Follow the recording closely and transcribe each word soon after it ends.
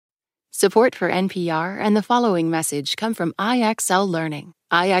Support for NPR and the following message come from IXL Learning.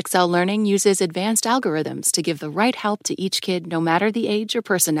 IXL Learning uses advanced algorithms to give the right help to each kid no matter the age or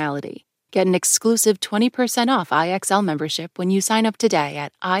personality. Get an exclusive 20% off IXL membership when you sign up today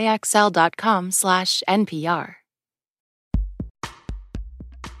at IXL.com/NPR.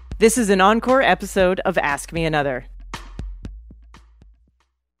 This is an encore episode of Ask Me Another.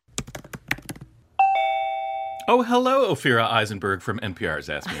 Oh, hello, Ophira Eisenberg from NPR's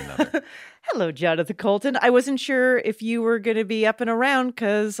Ask Me Another. Hello, Jonathan Colton. I wasn't sure if you were going to be up and around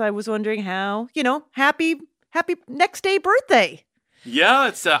because I was wondering how, happy next day birthday. Yeah,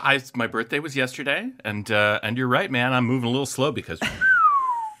 it's my birthday was yesterday, and you're right, man. I'm moving a little slow because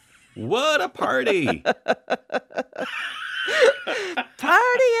what a party!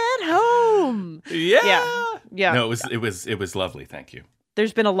 Party at home. Yeah. No, it it was lovely. Thank you.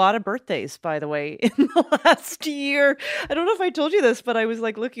 There's been a lot of birthdays, by the way, in the last year. I don't know if I told you this, but I was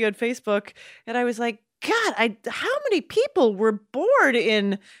looking at Facebook and I was like, God, how many people were born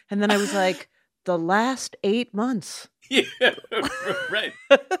in? And then I was like, the last 8 months. Yeah, right.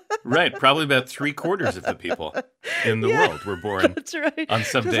 Right. Probably about 3/4 of the people in the world were born That's right. on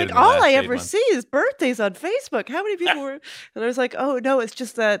some day. Like, all I ever see is birthdays on Facebook. How many people were? And I was like, oh, no, it's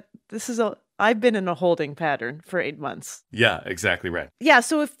just that I've been in a holding pattern for 8 months. Yeah, exactly right. Yeah.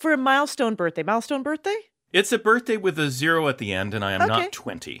 So for a milestone birthday? It's a birthday with a 0 at the end, and I am not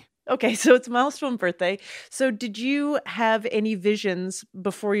 20. Okay, so it's milestone birthday. So did you have any visions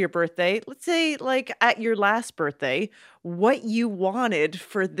before your birthday? Let's say at your last birthday, what you wanted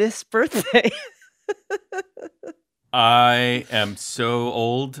for this birthday? I am so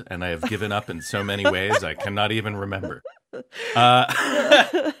old and I have given up in so many ways I cannot even remember.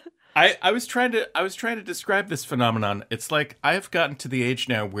 I was trying to describe this phenomenon. It's like I've gotten to the age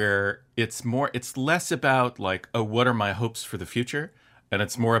now where it's less about what are my hopes for the future? And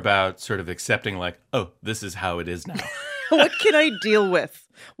it's more about sort of accepting this is how it is now. What can I deal with?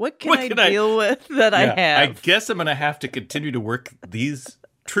 What can I deal with that I have? I guess I'm going to have to continue to work these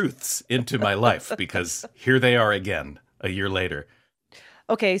truths into my life because here they are again a year later.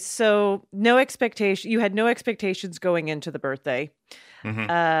 Okay, so no expectation. You had no expectations going into the birthday.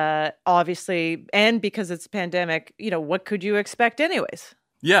 Mm-hmm. Obviously, and because it's a pandemic, what could you expect anyways?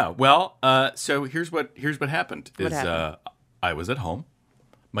 Yeah, well, so here's what happened. I was at home.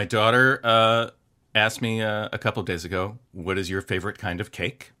 My daughter asked me a couple of days ago, what is your favorite kind of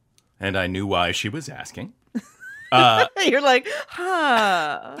cake? And I knew why she was asking. You're like,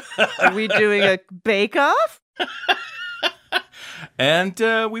 are we doing a bake-off? And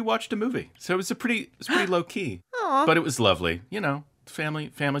we watched a movie. So it was pretty low key. Aww. But it was lovely.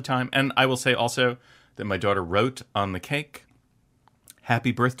 Family time. And I will say also that my daughter wrote on the cake,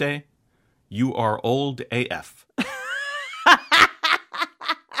 happy birthday, you are old AF.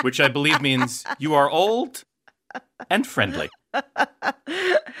 Which I believe means you are old and friendly.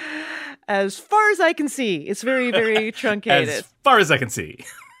 As far as I can see. It's very, very truncated. As far as I can see.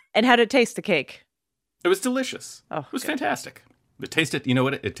 And how did it taste, the cake? It was delicious. Oh, it was fantastic. It tasted, you know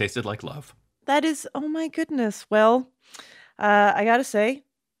what? It tasted like love. That is, oh my goodness. Well, I got to say,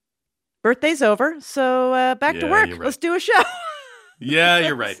 birthday's over. So back to work. Right. Let's do a show. Yeah,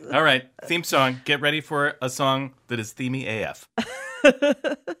 you're right. All right. Theme song. Get ready for a song that is themey AF.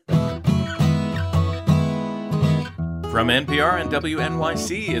 From NPR and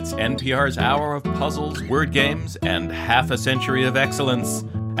WNYC, it's NPR's hour of puzzles, word games, and half a century of excellence.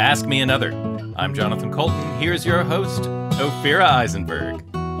 Ask Me Another. I'm Jonathan Colton. Here's your host, Ophira Eisenberg.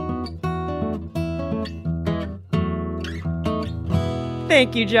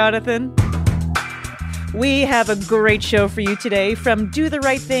 Thank you, Jonathan. We have a great show for you today. From Do the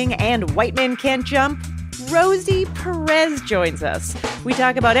Right Thing and White Men Can't Jump, Rosie Perez joins us. We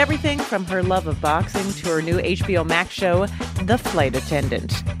talk about everything from her love of boxing to her new HBO Max show, The Flight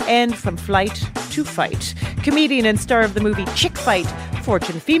Attendant. And from flight to fight. Comedian and star of the movie Chick Fight,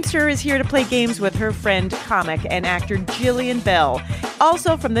 Fortune Feimster is here to play games with her friend, comic and actor Jillian Bell.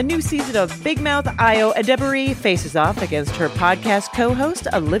 Also from the new season of Big Mouth, Ayo Edebiri faces off against her podcast co-host,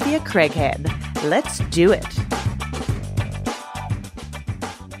 Olivia Craighead. Let's do it.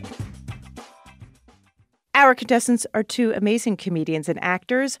 Our contestants are two amazing comedians and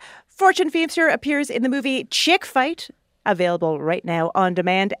actors. Fortune Feimster appears in the movie Chick Fight, available right now on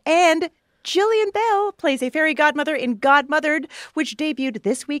demand, and Jillian Bell plays a fairy godmother in Godmothered, which debuted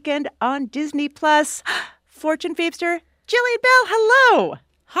this weekend on Disney+. Fortune Feimster, Jillian Bell, hello!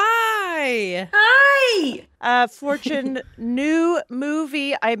 Hi! Hi! Fortune, new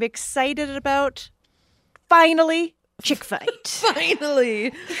movie I'm excited about. Finally, chick fight. Finally,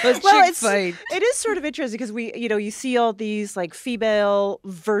 a chick fight. It is sort of interesting because you see all these like female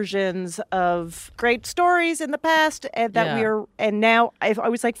versions of great stories in the past, and now I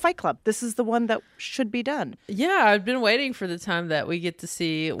was like, Fight Club. This is the one that should be done. Yeah, I've been waiting for the time that we get to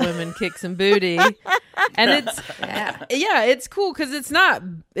see women kick some booty, and it's cool because it's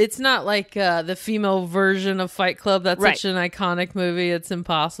not like the female version of Fight Club. That's such an iconic movie. It's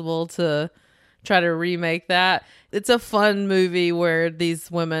impossible to try to remake that. It's a fun movie where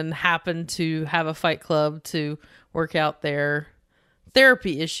these women happen to have a fight club to work out their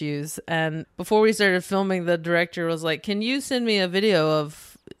therapy issues. And before we started filming, the director was like, "Can you send me a video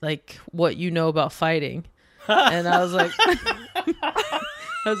of like what you know about fighting?" And I was like,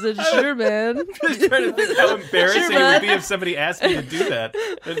 I said, "Sure, man." I'm just trying to think how embarrassing it would be if somebody asked me to do that.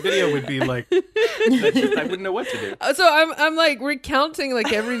 The video would be like, I wouldn't know what to do. So I'm like recounting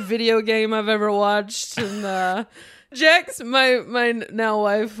like every video game I've ever watched, and Jax, my now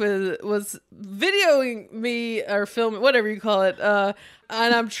wife, was videoing me or filming, whatever you call it,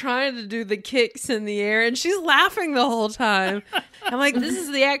 and I'm trying to do the kicks in the air, and she's laughing the whole time. I'm like, this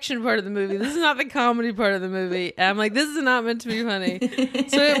is the action part of the movie. This is not the comedy part of the movie. And I'm like, this is not meant to be funny.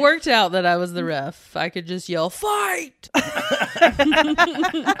 So it worked out that I was the ref. I could just yell, "Fight!"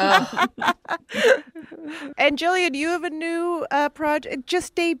 And Jillian, you have a new project. It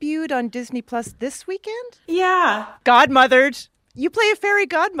just debuted on Disney Plus this weekend? Yeah. Godmothered. You play a fairy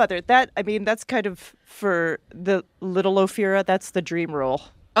godmother. That's kind of, for the little Ophira, that's the dream role.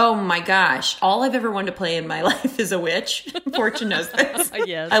 Oh my gosh. All I've ever wanted to play in my life is a witch. Fortune knows this.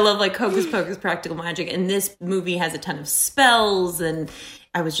 Yes. I love like hocus pocus practical magic. And this movie has a ton of spells. And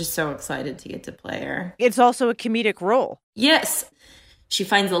I was just so excited to get to play her. It's also a comedic role. Yes. She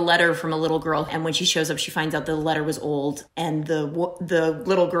finds a letter from a little girl. And when she shows up, she finds out the letter was old. And the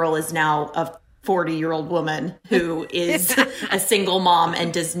little girl is now a 40-year-old woman who is a single mom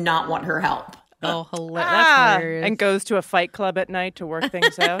and does not want her help. Oh, that's hilarious. And goes to a fight club at night to work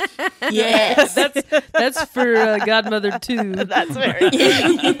things out. Yes. That's for Godmother 2. That's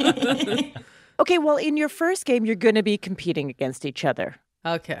very Okay, well, in your first game, you're going to be competing against each other.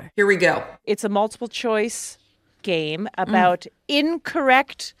 Okay. Here we go. It's a multiple choice game about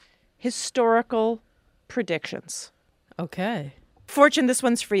incorrect historical predictions. Okay. Fortune, this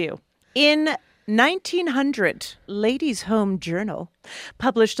one's for you. In 1900, Ladies' Home Journal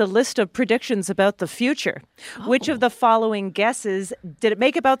published a list of predictions about the future. Which of the following guesses did it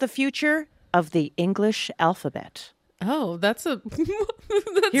make about the future of the English alphabet? Oh, that's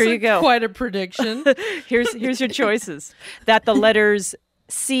Here you go. Quite a prediction. Here's your choices. That the letters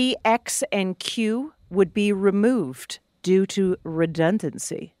C, X, and Q would be removed due to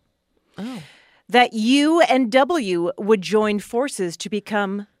redundancy. Oh. That U and W would join forces to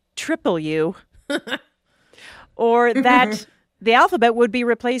become triple U. Or that the alphabet would be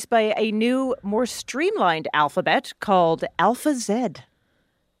replaced by a new, more streamlined alphabet called Alpha Z.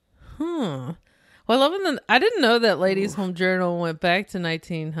 Well, I didn't know that Ladies' Home Journal went back to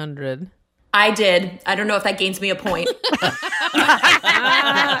 1900. I did. I don't know if that gains me a point.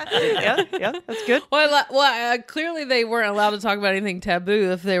 Yeah, that's good. Well, clearly they weren't allowed to talk about anything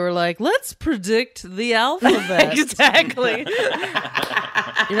taboo if they were like, let's predict the alphabet. Exactly.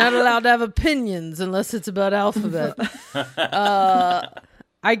 You're not allowed to have opinions unless it's about alphabet.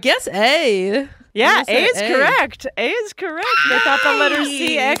 I guess A. Yeah, A is correct. A is correct. They thought the letters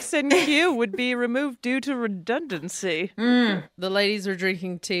C, X, and Q would be removed due to redundancy. The ladies were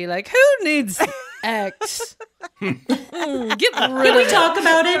drinking tea like, who needs X? Get rid Can of we it. talk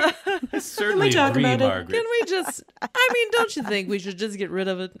about it? Certainly talk agree, about it? Margaret. Can we just, don't you think we should just get rid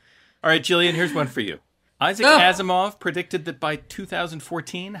of it? All right, Jillian, here's one for you. Isaac Asimov predicted that by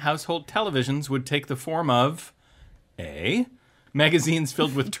 2014, household televisions would take the form of A, magazines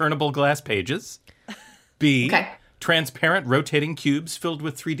filled with turnable glass pages, B, transparent rotating cubes filled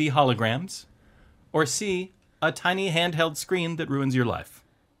with 3D holograms, or C, a tiny handheld screen that ruins your life.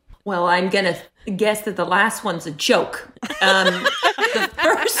 Well, I'm going to guess that the last one's a joke. The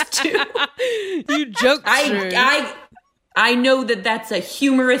first two. You joke. I know that that's a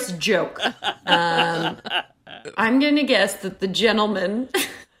humorous joke. I'm going to guess that the gentleman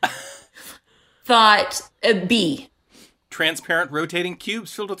thought B. Transparent rotating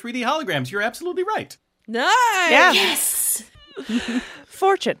cubes filled with 3D holograms. You're absolutely right. Nice. Yeah. Yes.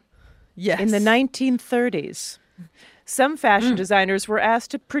 Fortune. Yes. In the 1930s, some fashion designers were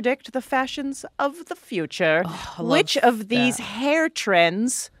asked to predict the fashions of the future. Which of these hair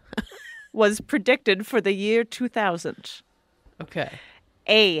trends was predicted for the year 2000? Okay.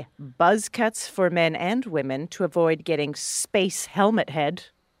 A, buzz cuts for men and women to avoid getting space helmet head.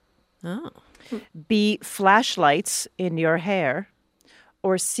 Oh. B, flashlights in your hair.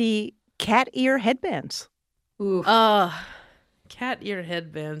 Or C, cat ear headbands. Ooh. Cat ear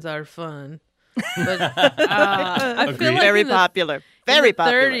headbands are fun. But I feel like Very popular. Very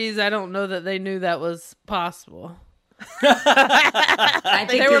popular. In the 30s, I don't know that they knew that was possible. I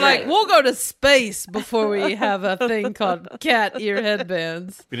think They were you're like, right. we'll go to space before we have a thing called cat ear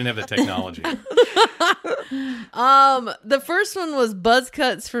headbands. We didn't have the technology. The first one was buzz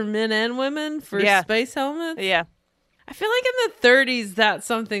cuts for men and women for space helmets. Yeah. I feel like in the 30s, that's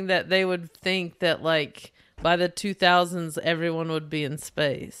something that they would think that, like, by the 2000s, everyone would be in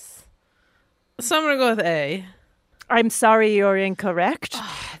space. So I'm going to go with A. I'm sorry, you're incorrect.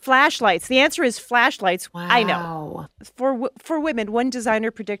 Flashlights. The answer is flashlights. Wow. I know. For women, one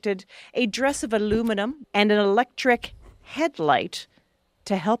designer predicted a dress of aluminum and an electric headlight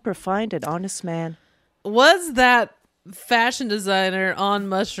to help her find an honest man. Was that fashion designer on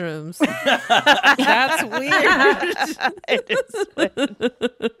mushrooms? That's weird.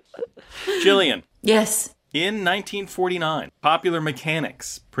 Jillian. Yes. In 1949, Popular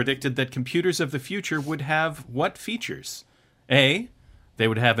Mechanics predicted that computers of the future would have what features? A, they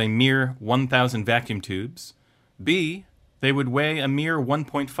would have a mere 1,000 vacuum tubes. B, they would weigh a mere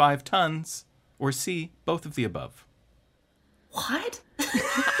 1.5 tons. Or C, both of the above. What?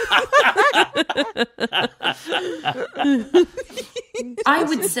 I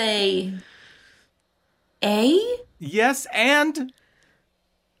would say A. Yes, and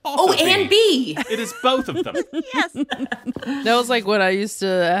also And B. It is both of them. That was like when I used to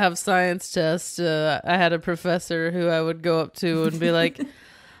have science tests. I had a professor who I would go up to and be like,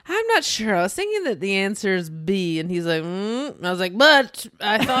 I'm not sure. I was thinking that the answer is B. And he's like, And I was like, but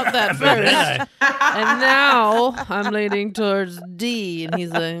I thought that first. And now I'm leaning towards D. And he's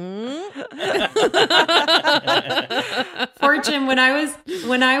like, Fortune, when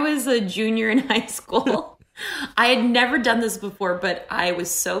I was a junior in high school, I had never done this before, but I was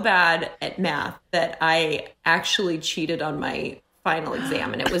so bad at math that I actually cheated on my final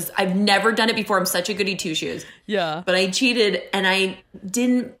exam. And I've never done it before. I'm such a goody two-shoes. yeah. But I cheated and I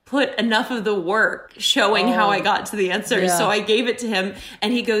didn't put enough of the work showing how I got to the answer. Yeah. So I gave it to him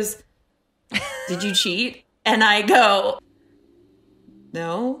and he goes, did you cheat? And I go,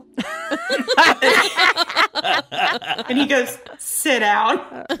 no. And he goes, sit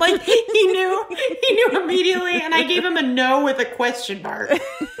down. Like he knew immediately. And I gave him a no with a question mark.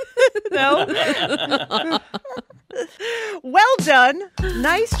 No? Well done.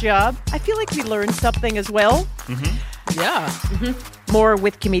 Nice job. I feel like we learned something as well. Yeah. More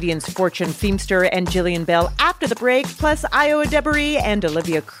with comedians Fortune Feimster and Jillian Bell after the break. Plus, Ayo Edebiri and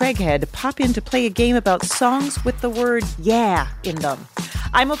Olivia Craighead pop in to play a game about songs with the word yeah in them.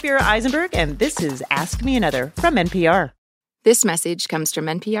 I'm Ophira Eisenberg, and this is Ask Me Another from NPR. This message comes from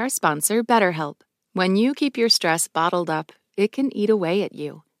NPR sponsor BetterHelp. When you keep your stress bottled up, it can eat away at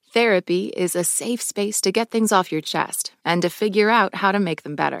you. Therapy is a safe space to get things off your chest and to figure out how to make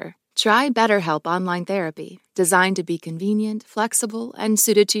them better. Try BetterHelp Online Therapy, designed to be convenient, flexible, and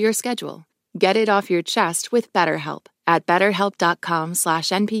suited to your schedule. Get it off your chest with BetterHelp at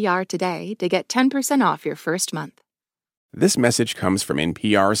betterhelp.com/NPR today to get 10% off your first month. This message comes from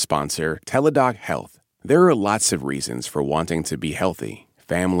NPR sponsor Teladoc Health. There are lots of reasons for wanting to be healthy.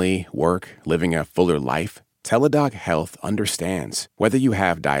 Family, work, living a fuller life. Teladoc Health understands. Whether you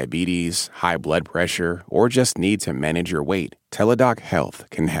have diabetes, high blood pressure, or just need to manage your weight, Teladoc Health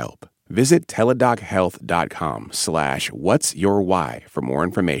can help. Visit teladochealth.com/whatsyourwhy for more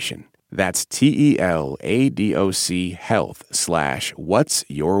information. That's TELADOC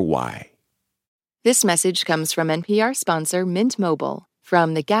health/whatsyourwhy. This message comes from NPR sponsor Mint Mobile.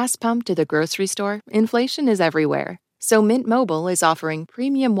 From the gas pump to the grocery store, inflation is everywhere. So Mint Mobile is offering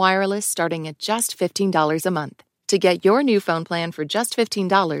premium wireless starting at just $15 a month. To get your new phone plan for just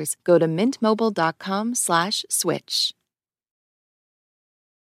 $15, go to mintmobile.com/switch.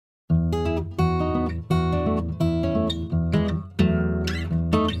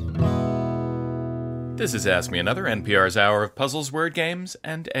 This is Ask Me Another, NPR's hour of puzzles, word games,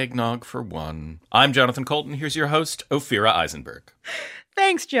 and eggnog for one. I'm Jonathan Colton. Here's your host, Ophira Eisenberg.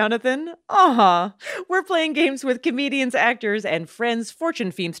 Thanks, Jonathan. We're playing games with comedians, actors, and friends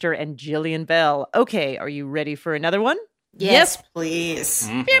Fortune Feimster and Jillian Bell. Okay, are you ready for another one? Yes, please.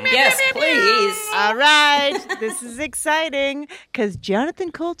 Yes, please. All right, this is exciting because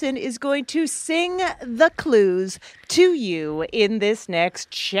Jonathan Colton is going to sing the clues to you in this next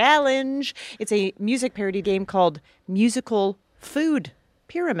challenge. It's a music parody game called Musical Food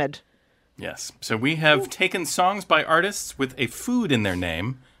Pyramid. Yes, so we have taken songs by artists with a food in their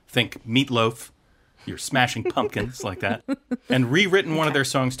name. Think meatloaf, You're smashing pumpkins like that. And rewritten one of their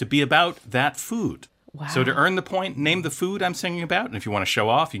songs to be about that food. Wow. So to earn the point, name the food I'm singing about. And if you want to show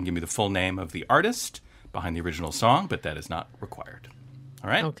off, you can give me the full name of the artist behind the original song, but that is not required. All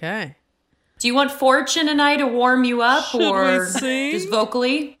right? Okay. Do you want Fortune and I to warm you up, or sing? just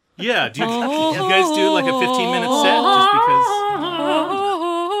vocally? Yeah, do you guys do like a 15-minute set just because?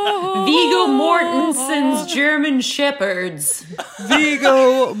 Viggo Mortensen's German Shepherds.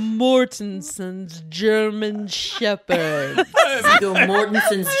 Viggo Mortensen's German Shepherd. Viggo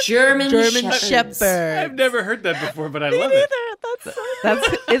Mortensen's German Shepherds. I've never heard that before, but I love it.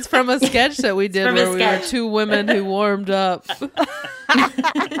 It's from a sketch that we did From a where we were sketch. two women who warmed up.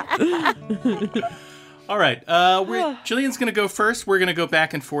 All right, Jillian's going to go first. We're going to go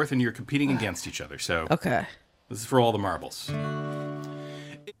back and forth, and you're competing against each other. So Okay. this is for all the marbles.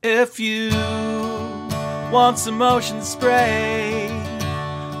 If you want some ocean spray,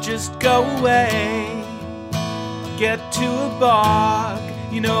 just go away. Get to a bog.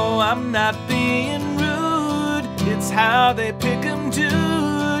 You know I'm not being rude. It's how they pick 'em,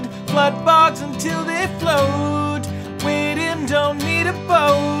 dude. Flood bogs until they float. Waiting, don't need a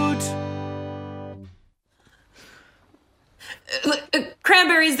boat.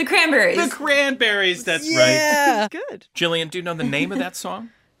 Cranberries, the Cranberries. The Cranberries, that's right. Yeah. Good. Jillian, do you know the name of that song?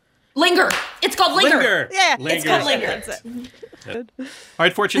 Linger. It's called Linger. Linger. Yeah, It's called Linger. All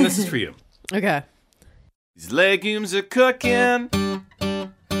right, Fortune, this is for you. Okay. These legumes are cooking,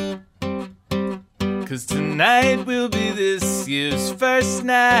 'cause tonight will be this year's first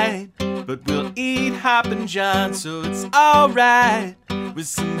night. But we'll eat Hoppin' John, so it's alright. With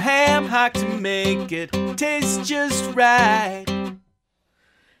some ham hock to make it taste just right.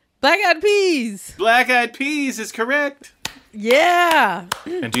 Black Eyed Peas. Black Eyed Peas is correct. Yeah.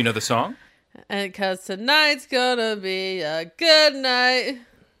 And do you know the song? And 'cause tonight's gonna be a good night.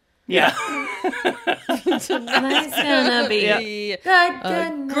 Yeah. Tonight's gonna be Be good a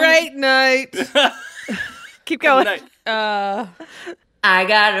night. great night. Keep going. Night. I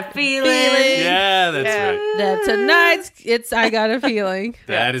got a feeling. Yeah, that's right. That tonight's I got a feeling.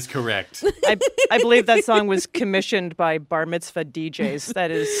 That is correct. I believe that song was commissioned by bar mitzvah DJs.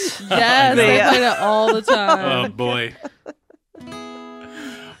 That is. Yes, they play it all the time. Oh, boy.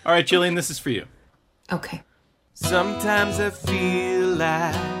 All right, Jillian, this is for you. Okay. Sometimes I feel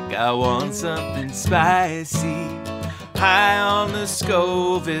like I want something spicy, high on the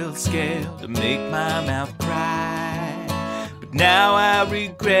Scoville scale to make my mouth cry. But now I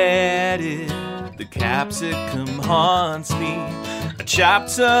regret it, the capsicum haunts me. I chopped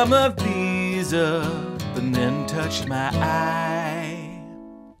some of these up and then touched my eye.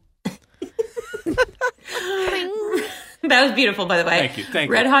 That was beautiful, by the way. Thank you, thank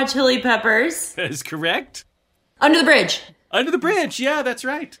you. Red Hot Chili Peppers. That is correct. Under the Bridge. Under the Bridge, yeah, that's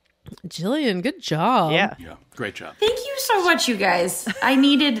right. Jillian, good job. Yeah. Yeah, great job. Thank you so much, you guys. I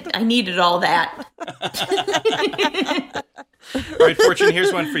needed all that. All right, Fortune,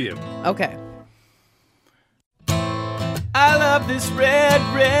 here's one for you. Okay. I love this red,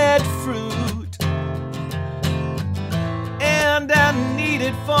 red fruit, and I need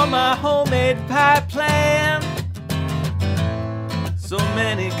it for my homemade pie plan. So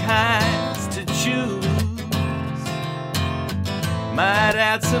many kinds to choose. Might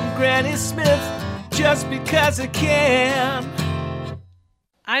add some Granny Smith just because I can.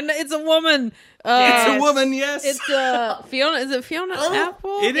 I know it's a woman. It's a woman, yes. It's Fiona. Is it Fiona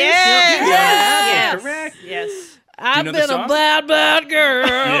Apple? It is. Yes. Yeah, correct. Yes. I've know the been a song? bad, bad girl.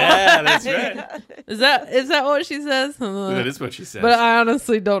 Yeah, that's right. Is that what she says? That is what she says. But I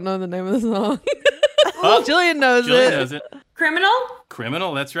honestly don't know the name of the song. Jillian knows Jillian it. knows it. Criminal?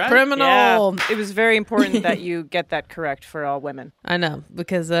 Criminal, that's right. Criminal. Yeah. It was very important that you get that correct for all women. I know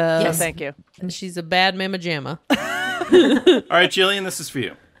because So thank you. she's a bad mama jamma. All right, Jillian, this is for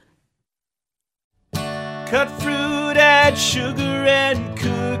you. Cut fruit, add sugar, and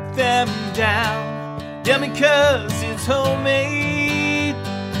cook them down. Yummy 'cause it's homemade.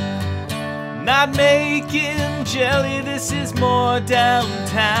 Not making jelly, this is more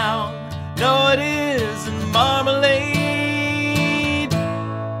downtown. No, it isn't marmalade.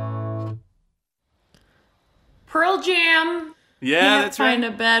 Pearl Jam. Yeah, Can't that's find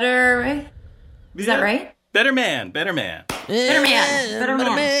right. a better, right? Is that right? Better man, better man. Better man. Better man.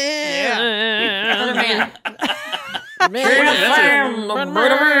 Better man.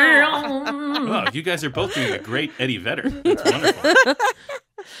 Wow, you guys are both doing a great Eddie Vedder. That's wonderful.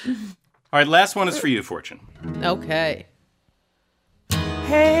 All right, last one is for you, Fortune. Okay.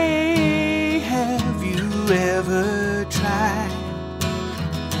 Hey, have you ever tried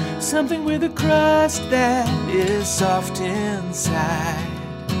something with a crust that is soft inside?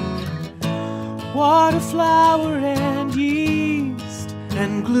 water, flour, and yeast,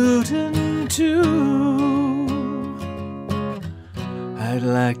 and gluten too. I'd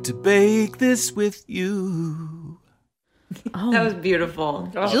like to bake this with you. That was beautiful.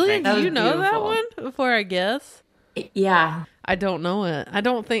 Jillian, That do was you know that beautiful. one before I guess? Yeah, I don't know it.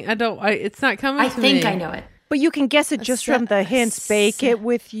 It's not coming I to me. think I know it. But you can guess it just from the hints. Bake it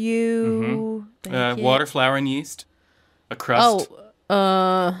with you. Water, flour, and yeast. A crust.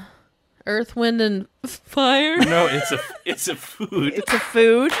 Earth, Wind, and Fire. No, it's a food. It's a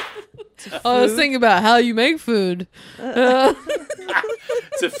food. I was thinking about how you make food.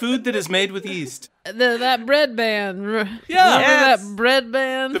 It's a food that is made with yeast. That bread band. Yeah. Remember that bread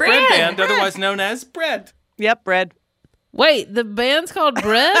band? The bread band, otherwise known as bread. Yep, bread. Wait, the band's called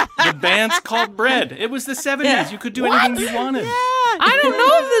Bread? The band's called Bread. It was the 70s. You could do anything you wanted. I don't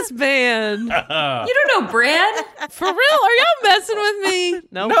know this band. You don't know Brad? For real? Are y'all messing with me?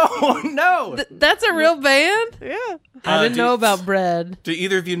 No. That's a real band? Yeah. I didn't know about Bread. Do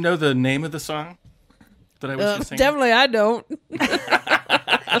either of you know the name of the song that I was just singing? Definitely I don't.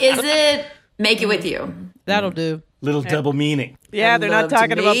 Is it Make It With You? That'll do. Little double meaning. Yeah, they're not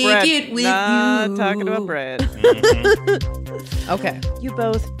talking about bread. Make it with not you. talking about bread. Okay. You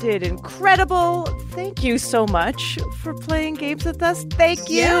both did incredible. Thank you so much for playing games with us. Thank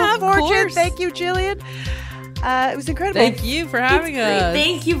you, Yeah, of Fortune. course. Thank you, Jillian. It was incredible. Thank you for having us.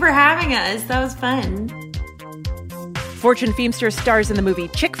 Thank you for having us. That was fun. Fortune Feimster stars in the movie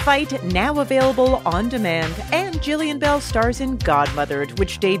Chick Fight, now available on demand. And Jillian Bell stars in Godmothered,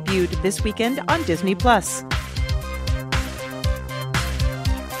 which debuted this weekend on Disney+.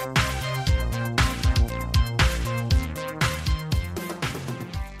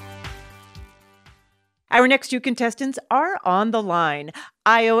 Our next two contestants are on the line.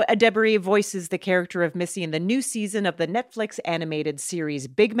 Ayo Edebiri voices the character of Missy in the new season of the Netflix animated series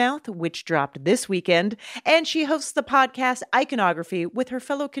Big Mouth, which dropped this weekend. And she hosts the podcast Iconography with her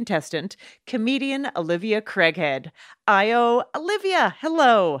fellow contestant, comedian Olivia Craighead. Ayo, Olivia,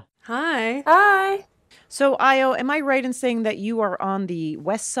 hello. Hi. Hi. So, Ayo, am I right in saying that you are on the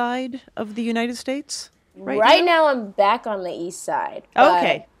west side of the United States? Right now I'm back on the east side.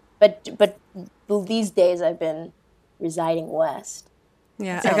 Okay. But these days I've been residing west.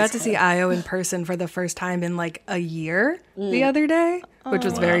 Yeah, I got to see Ayo in person for the first time in like a year the other day, which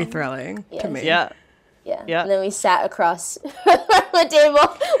was very thrilling to me. Yeah. Yeah. And then we sat across the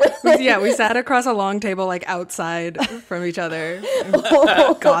table. Yeah, we sat across a long table like outside from each other and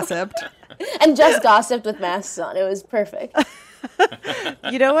gossiped. And just gossiped with masks on. It was perfect.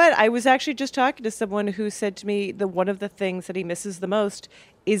 You know what? I was actually just talking to someone who said to me that one of the things that he misses the most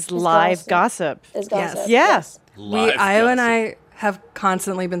is live gossip. Is gossip. Yes. Ayo and I have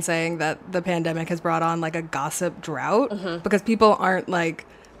constantly been saying that the pandemic has brought on like a gossip drought because people aren't like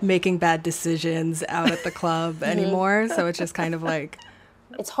making bad decisions out at the club anymore. So it's just kind of like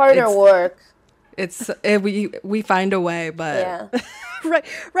It's harder work. We find a way, but Yeah.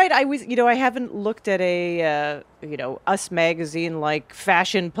 Right. I haven't looked at a, Us Magazine like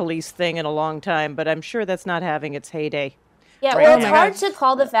fashion police thing in a long time, but I'm sure that's not having its heyday. Yeah, well, it's hard to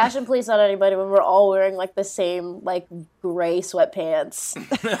call the fashion police on anybody when we're all wearing like the same like gray sweatpants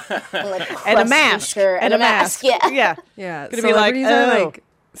and, like, And a mask. shirt and a mask. Yeah. yeah. Gonna be like,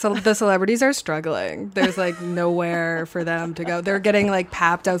 So the celebrities are struggling. There's like nowhere for them to go. They're getting like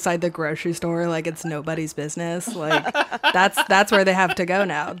papped outside the grocery store like it's nobody's business. Like that's where they have to go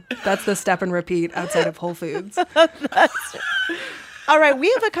now. That's the step and repeat outside of Whole Foods. All right,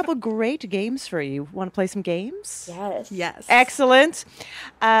 we have a couple great games for you. Want to play some games? Yes. Excellent.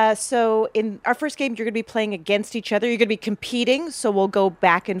 So in our first game, you're going to be playing against each other. You're going to be competing, so we'll go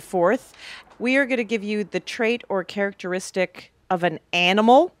back and forth. We are going to give you the trait or characteristic of an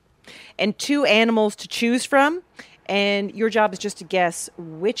animal and two animals to choose from. And your job is just to guess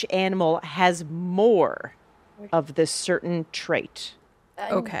which animal has more of this certain trait.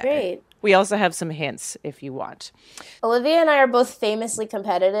 Okay. Great. We also have some hints if you want. Olivia and I are both famously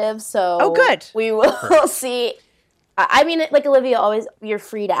competitive, so Oh, good. We will see. I mean, like Olivia, always you're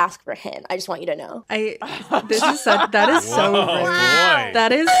free to ask for a hint. I just want you to know. That is so rude. Boy.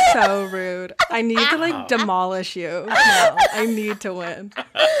 That is so rude. I need to like demolish you. No, I need to win.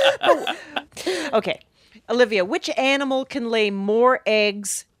 Okay. Olivia, which animal can lay more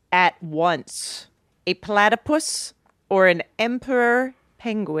eggs at once? A platypus or an emperor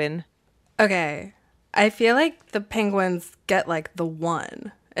penguin? Okay. I feel like the penguins get like the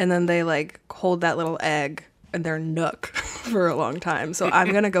one and then they like hold that little egg in their nook for a long time. So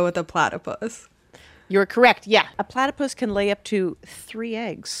I'm going to go with a platypus. You're correct. Yeah. A platypus can lay up to 3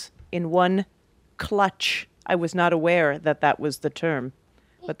 eggs in one clutch. I was not aware that that was the term.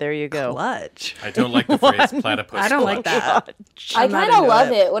 But there you go. Clutch. I don't like the phrase platypus. I don't like that. I I'm not kind of into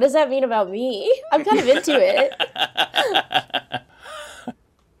love it. What does that mean about me? I'm kind of into it.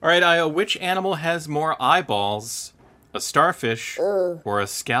 All right, Ayo, which animal has more eyeballs, a starfish or a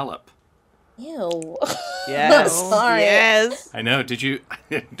scallop? Ew. Yes. Sorry. Yes. I know. Did you?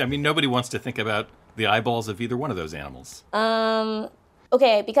 I mean, nobody wants to think about the eyeballs of either one of those animals.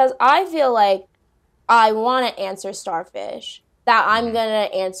 Okay, because I feel like I want to answer starfish, that I'm going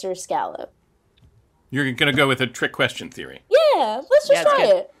to answer scallop. You're going to go with a trick question theory. Yeah, let's just try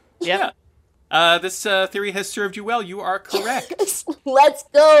it. Yeah. This theory has served you well. You are correct. Let's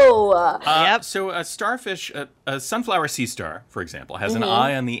go. So a starfish, a sunflower sea star, for example, has an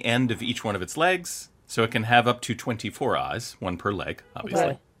eye on the end of each one of its legs, so it can have up to 24 eyes, one per leg,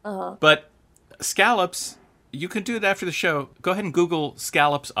 obviously. Okay. But scallops, you can do it after the show. Go ahead and Google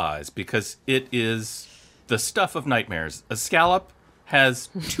scallops' eyes, because it is the stuff of nightmares. A scallop has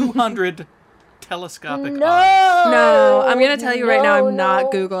 200 telescopic eyes. No, I'm going to tell you right now, I'm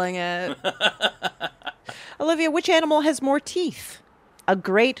not Googling it. Olivia, which animal has more teeth? A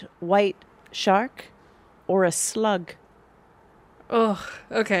great white shark or a slug? Oh,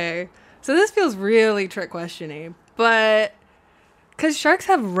 okay. So this feels really trick questioning, but because sharks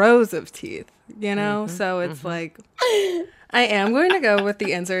have rows of teeth, you know? So it's like, I am going to go with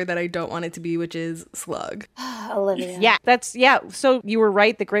the answer that I don't want it to be, which is slug. Olivia. Yeah. So you were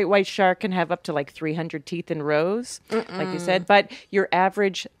right. The great white shark can have up to like 300 teeth in rows, like you said. But your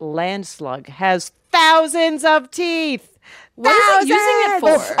average land slug has thousands of teeth. What is it using it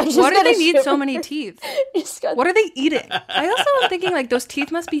for? What do they need so many teeth? What are they eating? I also am thinking like those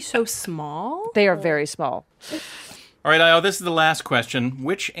teeth must be so small. They are very small. All right, Ayo, this is the last question.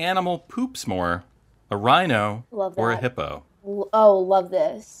 Which animal poops more, a rhino or a hippo? Oh, love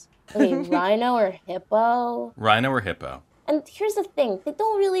this. Okay, rhino or hippo? Rhino or hippo? And here's the thing. They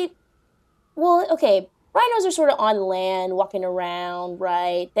don't really... Well, okay, rhinos are sort of on land, walking around,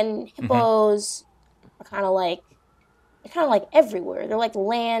 right? Then hippos are kind of like... They're kind of like everywhere. They're like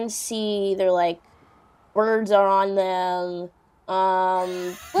land, sea. They're like... Birds are on them.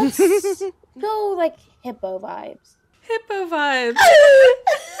 Let's go like hippo vibes. Hippo vibes.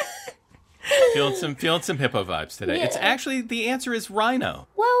 Feeling some hippo vibes today. Yeah. It's actually, the answer is rhino.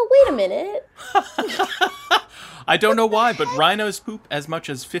 Well, wait a minute. I don't know why, but rhinos poop as much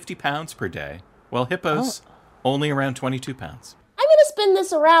as 50 pounds per day, while hippos only around 22 pounds. I'm going to spin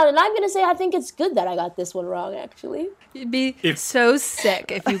this around, and I'm going to say I think it's good that I got this one wrong, actually. You'd be so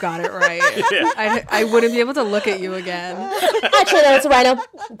sick if you got it right. Yeah. I wouldn't be able to look at you again. Actually, no, it's a rhino.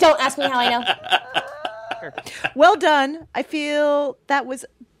 Don't ask me how I know. Well done. I feel that was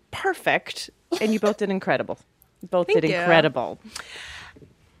perfect, and you both did incredible. Thank you. Incredible.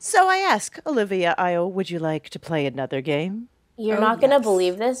 So I ask Olivia, Ayo, would you like to play another game? You're not going to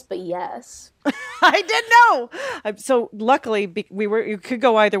believe this, but yes. I didn't know. So luckily, you could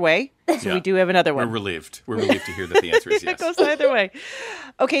go either way. So we do have another one. We're relieved. We're relieved to hear that the answer is yes. It goes either way.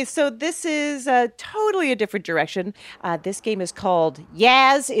 Okay, so this is totally a different direction. This game is called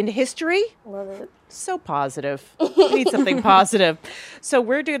Yaz in History. Love it. So positive. We need something positive. So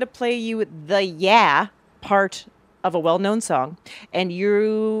we're going to play you the yeah part of a well-known song, and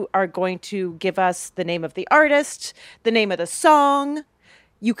you are going to give us the name of the artist, the name of the song.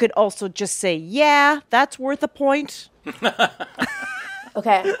 You could also just say, yeah, that's worth a point.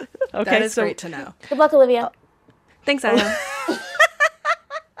 Okay. That is great to know. Good luck, Olivia. Thanks, Ayo.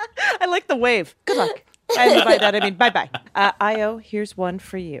 I like the wave. Good luck. And by that, I mean bye-bye. Ayo, here's one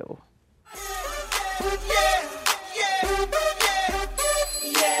for you.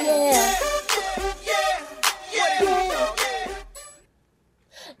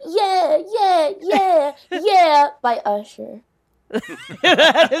 Yeah, by Usher.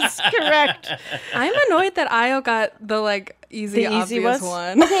 That is correct. I'm annoyed that Ayo got the easy obvious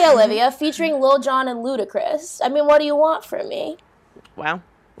one. Okay, Olivia, featuring Lil Jon and Ludacris. I mean, what do you want from me? Wow.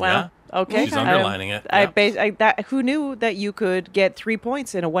 Yeah. Okay. She's underlining it. Yeah. Who knew that you could get 3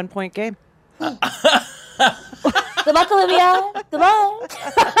 points in a 1-point game? Good luck, Olivia. Good luck.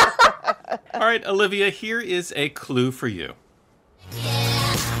 All right, Olivia, here is a clue for you.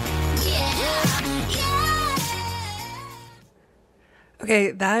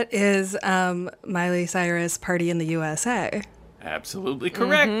 Okay, that is Miley Cyrus' Party in the USA. Absolutely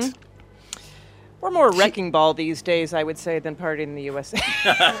correct. We're more Wrecking Ball these days, I would say, than Party in the USA.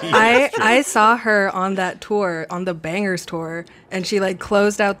 I saw her on that tour, on the Bangers tour, and she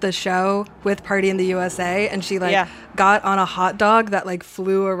closed out the show with Party in the USA, and she got on a hot dog that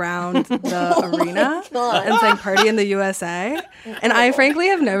flew around the arena and sang Party in the USA. And I frankly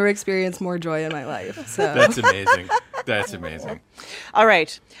have never experienced more joy in my life. So That's amazing. That's amazing. All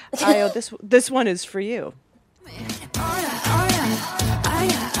right. Ayo, this one is for you.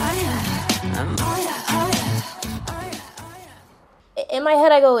 In my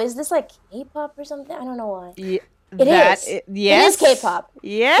head, I go, is this like K-pop or something? I don't know why. Yes. It is K-pop.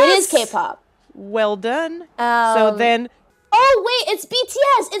 Yes. It is K-pop. Well done. So then... Oh, wait, it's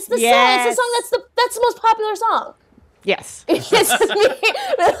BTS. It's the song. It's the song that's the most popular song. Yes. It's me.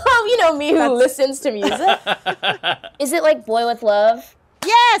 You know me who listens to music. Is it like Boy With Love?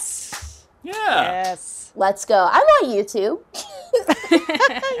 Yes. Yeah. Yes. Let's go. I'm on YouTube.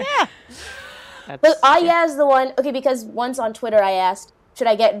 Yeah. But yeah is the one. Okay, because once on Twitter I asked, should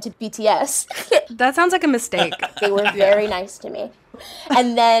I get into BTS? That sounds like a mistake. They were very nice to me.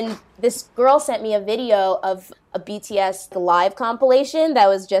 And then this girl sent me a video of a BTS the live compilation that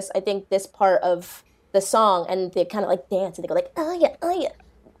was just, I think, this part of the song, and they kind of like dance and they go like, oh yeah,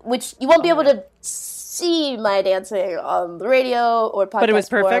 which you won't be able to see my dancing on the radio or podcast. But it was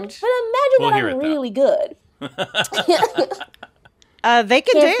perfect. Form. But imagine that I'm really good. They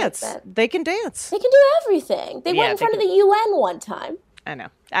can Can't dance. They can dance. They can do everything. They went in front of the UN one time. I know.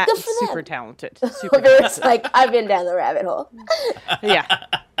 Good for Super them. talented. Super It's talented. like, I've been down the rabbit hole. Yeah.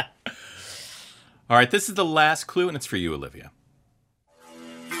 All right, this is the last clue, and it's for you, Olivia.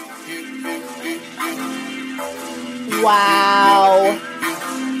 Wow.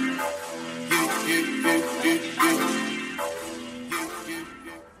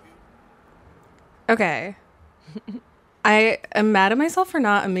 Okay. I am mad at myself for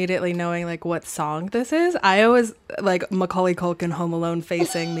not immediately knowing like what song this is. I always like Macaulay Culkin Home Alone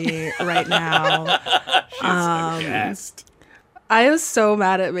facing me right now. I was so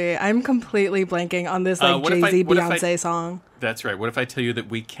mad at me. I'm completely blanking on this like Jay-Z Beyonce song. That's right. What if I tell you that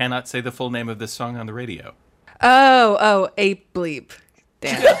we cannot say the full name of this song on the radio? Oh, Ape Bleep.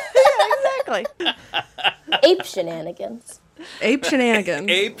 Damn. Yeah, exactly. Ape shenanigans. Ape shenanigans.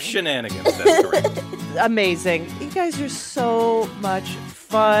 Ape shenanigans, that's correct. Amazing. You guys are so much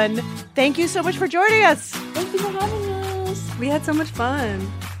fun. Thank you so much for joining us. Thank you for having us. We had so much fun.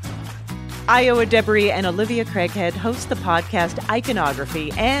 Ayo Edebiri and Olivia Craighead host the podcast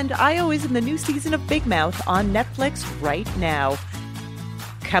Iconography, and Ayo is in the new season of Big Mouth on Netflix right now.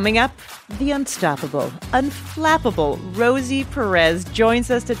 Coming up, the unstoppable, unflappable Rosie Perez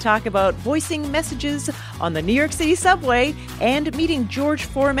joins us to talk about voicing messages on the New York City subway and meeting George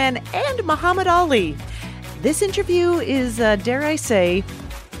Foreman and Muhammad Ali. This interview is, dare I say,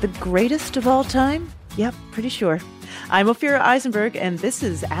 the greatest of all time? Yep, pretty sure. I'm Ophira Eisenberg, and this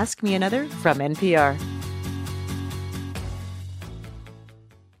is Ask Me Another from NPR.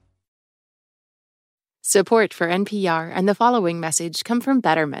 Support for NPR and the following message come from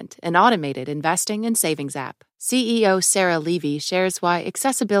Betterment, an automated investing and savings app. CEO Sarah Levy shares why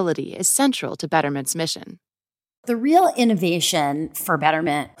accessibility is central to Betterment's mission. The real innovation for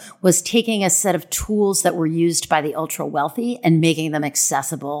Betterment was taking a set of tools that were used by the ultra wealthy and making them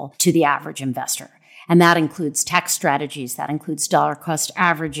accessible to the average investor. And that includes tax strategies, that includes dollar cost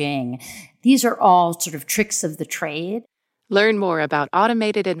averaging. These are all sort of tricks of the trade. Learn more about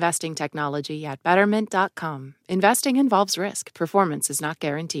automated investing technology at Betterment.com. Investing involves risk. Performance is not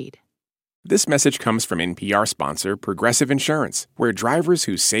guaranteed. This message comes from NPR sponsor Progressive Insurance, where drivers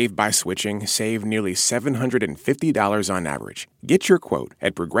who save by switching save nearly $750 on average. Get your quote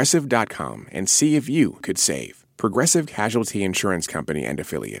at Progressive.com and see if you could save. Progressive Casualty Insurance Company and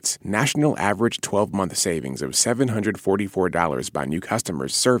Affiliates. National average 12-month savings of $744 by new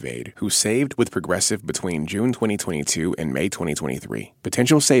customers surveyed who saved with Progressive between June 2022 and May 2023.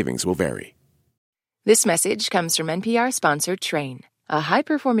 Potential savings will vary. This message comes from NPR-sponsored Train. A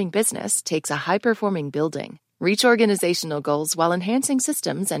high-performing business takes a high-performing building. Reach organizational goals while enhancing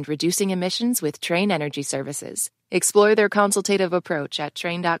systems and reducing emissions with Train Energy Services. Explore their consultative approach at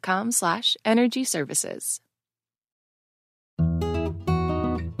train.com/energy services.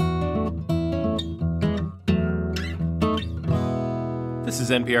 This is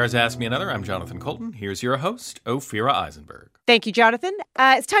NPR's Ask Me Another. I'm Jonathan Colton. Here's your host, Ophira Eisenberg. Thank you, Jonathan.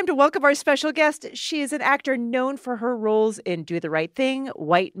 It's time to welcome our special guest. She is an actor known for her roles in Do the Right Thing,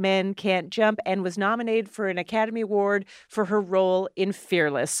 White Men Can't Jump, and was nominated for an Academy Award for her role in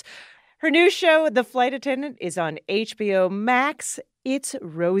Fearless. Her new show, The Flight Attendant, is on HBO Max. It's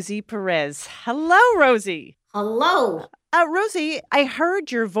Rosie Perez. Hello, Rosie. Hello. Rosie, I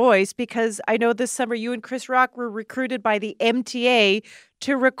heard your voice because I know this summer you and Chris Rock were recruited by the MTA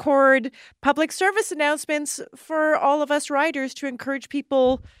to record public service announcements for all of us riders to encourage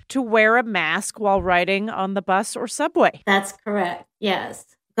people to wear a mask while riding on the bus or subway. That's correct. Yes.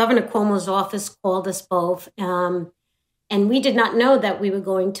 Governor Cuomo's office called us both. And we did not know that we were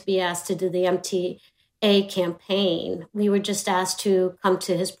going to be asked to do the a campaign. We were just asked to come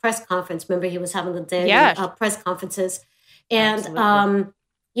to his press conference. Remember, he was having the daily press conferences. And,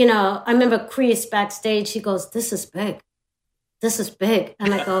 you know, I remember Chris backstage, he goes, "This is big. This is big."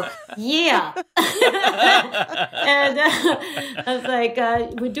 And I go, "Yeah." And I was like,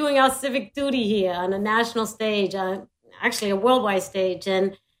 we're doing our civic duty here on a national stage, actually a worldwide stage.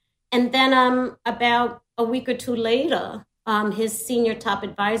 And then about a week or two later, his senior top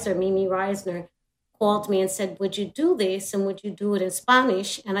advisor, Mimi Reisner, called me and said, "Would you do this? And would you do it in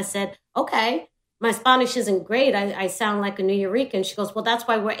Spanish?" And I said, "Okay. My Spanish isn't great. I sound like a New Yorican." She goes, "Well, that's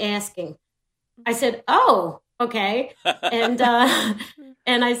why we're asking." I said, "Oh, okay." And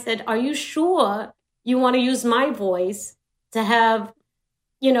I said, "Are you sure you want to use my voice to have,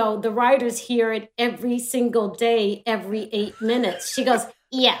 you know, the writers hear it every single day, every 8 minutes?" She goes,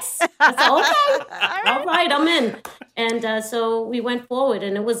 "Yes." I said, "Okay, all right, I'm in." And so we went forward,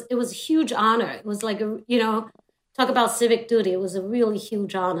 and it was a huge honor. It was like talk about civic duty. It was a really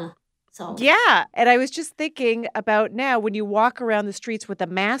huge honor. So yeah, and I was just thinking about now when you walk around the streets with a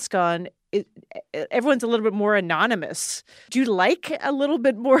mask on, everyone's a little bit more anonymous. Do you like a little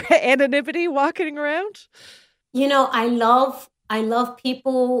bit more anonymity walking around? You know, I love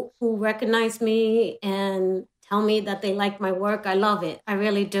people who recognize me and tell me that they like my work. I love it. I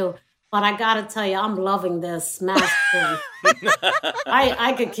really do. But I got to tell you, I'm loving this mask thing.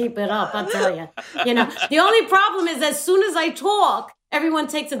 I could keep it up, I'll tell you. You know, the only problem is as soon as I talk, everyone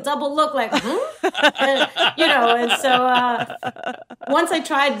takes a double look like, huh? And so once I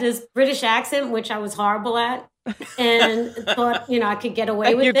tried this British accent, which I was horrible at, and thought, I could get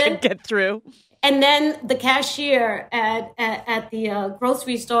away with it. You could get through. And then the cashier at the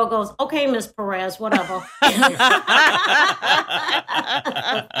grocery store goes, "Okay, Miss Perez, whatever." All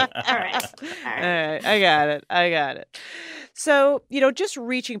right. I got it. So, just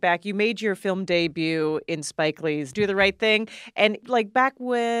reaching back, you made your film debut in Spike Lee's Do the Right Thing. And like back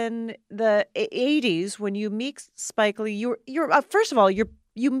when the 80s, when you meet Spike Lee, you're first of all, you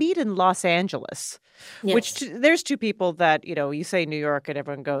meet in Los Angeles, yes. Which there's two people that, you say New York and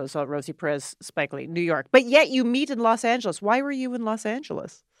everyone goes, "Oh, Rosie Perez, Spike Lee, New York." But yet you meet in Los Angeles. Why were you in Los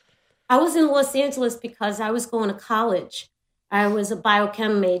Angeles? I was in Los Angeles because I was going to college. I was a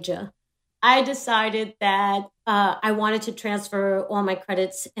biochem major. I decided that I wanted to transfer all my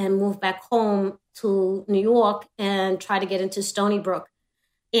credits and move back home to New York and try to get into Stony Brook.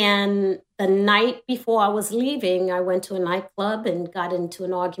 And the night before I was leaving, I went to a nightclub and got into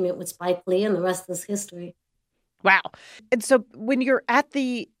an argument with Spike Lee, and the rest is history. Wow. And so when you're at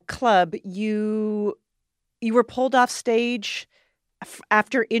the club, you were pulled off stage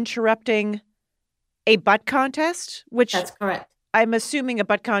after interrupting a butt contest, which... That's correct. I'm assuming a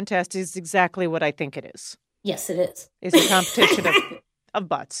butt contest is exactly what I think it is. Yes, it is. It's a competition of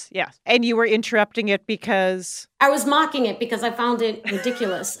butts, yeah. And you were interrupting it because... I was mocking it because I found it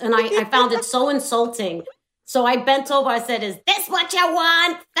ridiculous. And I found it so insulting. So I bent over, I said, "Is this what you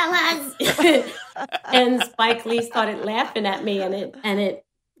want, fellas?" And Spike Lee started laughing at me, and it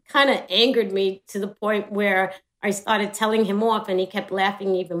kind of angered me to the point where I started telling him off, and he kept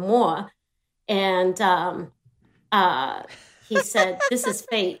laughing even more. And he said, "This is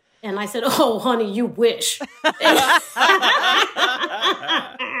fate." And I said, "Oh, honey, you wish."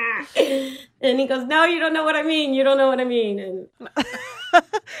 And he goes, "No, you don't know what I mean. You don't know what I mean."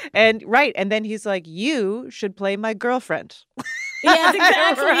 And right. And then he's like, "You should play my girlfriend." Yes,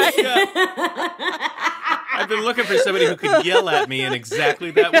 exactly. I've been looking for somebody who could yell at me in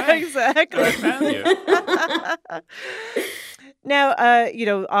exactly that way. Exactly. I found you. Now,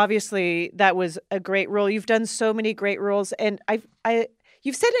 obviously that was a great role. You've done so many great roles. And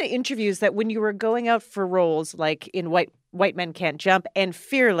you've said in interviews that when you were going out for roles like in White Men Can't Jump and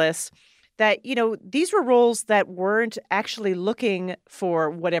Fearless, that, these were roles that weren't actually looking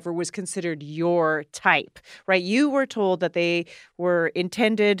for whatever was considered your type, right? You were told that they were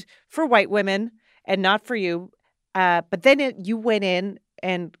intended for white women and not for you. But then you went in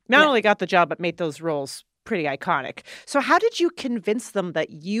and not only got the job, but made those roles pretty iconic. So how did you convince them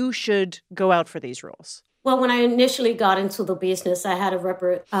that you should go out for these roles? Well, when I initially got into the business, I had a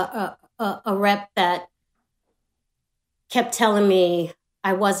rep that kept telling me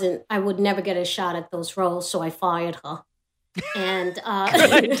I would never get a shot at those roles, so I fired her. And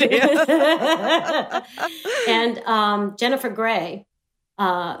and Jennifer Grey,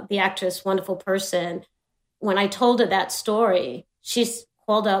 the actress, wonderful person. When I told her that story, she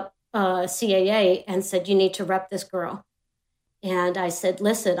called up CAA and said, "You need to rep this girl." And I said,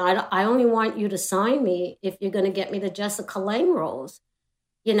 "Listen, I only want you to sign me if you're going to get me the Jessica Lange roles,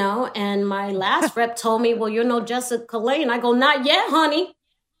 And my last rep told me, "Well, you're no Jessica Lange." I go, "Not yet, honey.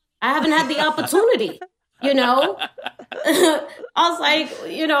 I haven't had the opportunity." you know? I was like,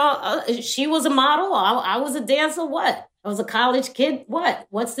 you know, she was a model. I was a dancer. What? I was a college kid. What?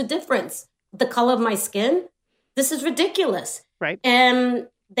 What's the difference? The color of my skin? This is ridiculous. Right. And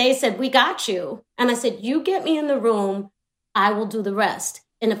they said, we got you. And I said, you get me in the room, I will do the rest.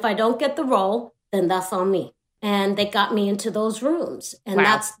 And if I don't get the role, then that's on me. And they got me into those rooms. And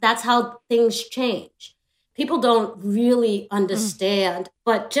that's how things change. People don't really understand,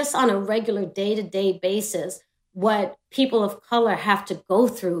 but just on a regular day-to-day basis, what people of color have to go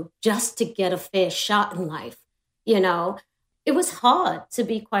through just to get a fair shot in life. You know, it was hard, to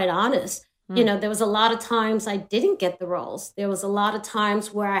be quite honest. You know, there was a lot of times I didn't get the roles. There was a lot of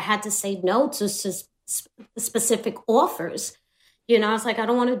times where I had to say no to specific offers. You know, I was like, I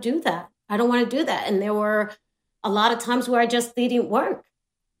don't want to do that. I don't want to do that. And there were a lot of times where I just didn't work.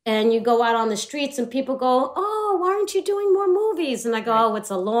 And you go out on the streets and people go, oh, why aren't you doing more movies? And I go, oh, it's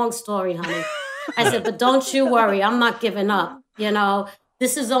a long story, honey. I said, but don't you worry. I'm not giving up. You know,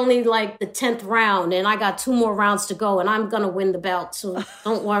 this is only like the 10th round and I got 2 more rounds to go and I'm going to win the belt. So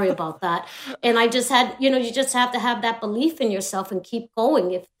don't worry about that. And I just had, you know, you just have to have that belief in yourself and keep going.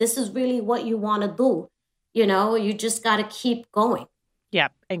 If this is really what you want to do, you know, you just got to keep going. Yeah,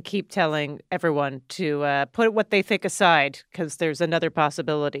 and keep telling everyone to put what they think aside because there's another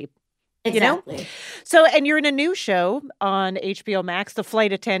possibility. Exactly. You know? So, and you're in a new show on HBO Max, The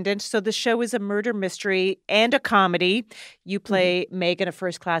Flight Attendant. So the show is a murder mystery and a comedy. You play Megan, a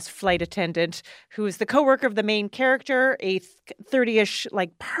first-class flight attendant who is the co-worker of the main character, a 30-ish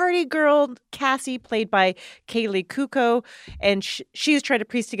like party girl, Cassie, played by Kaylee Kuko. And she's trying to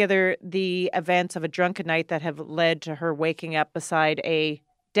piece together the events of a drunken night that have led to her waking up beside a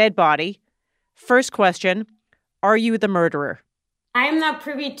dead body. First question, are you the murderer? I'm not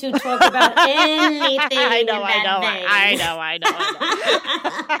privy to talk about anything. I know.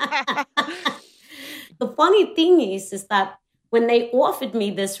 The funny thing is that when they offered me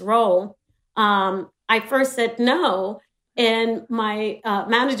this role, I first said no. And my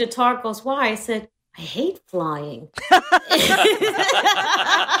manager, Tark, goes, why? I said, I hate flying.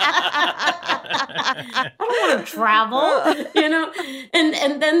 I don't want to travel, you know?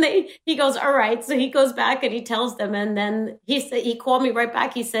 And then he goes, all right. So he goes back and he tells them. And then he called me right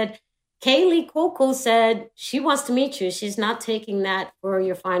back. He said, Kaylee Kuko said she wants to meet you. She's not taking that for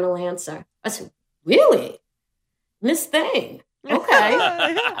your final answer. I said, really? Miss Thing.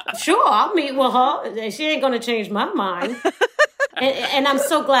 Okay. Sure, I'll meet with her. She ain't going to change my mind. And I'm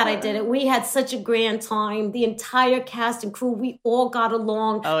so glad I did it. We had such a grand time. The entire cast and crew, we all got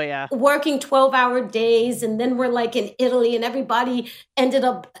along. Oh, yeah. Working 12-hour days. And then we're like in Italy and everybody ended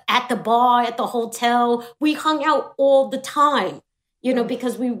up at the bar, at the hotel. We hung out all the time, you know,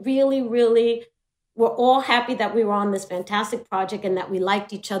 because we really, really were all happy that we were on this fantastic project and that we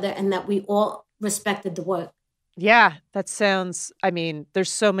liked each other and that we all respected the work. Yeah, that sounds, I mean,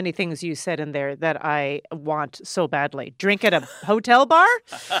 there's so many things you said in there that I want so badly. Drink at a hotel bar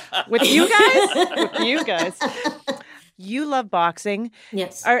with you guys? You love boxing.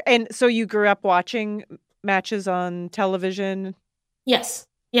 Yes. And so you grew up watching matches on television? Yes.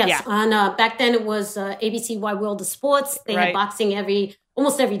 Yeah. On back then it was ABC Wide World of Sports. They had boxing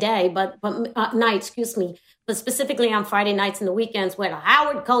almost every day, but night, excuse me. But specifically on Friday nights and the weekends with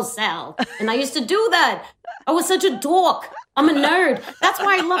Howard Cosell. And I used to do that. I was such a dork. I'm a nerd. That's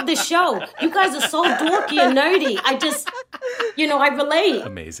why I love this show. You guys are so dorky and nerdy. I just, you know, I relate.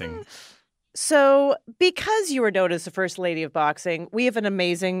 Amazing. So because you were known as the first lady of boxing, we have an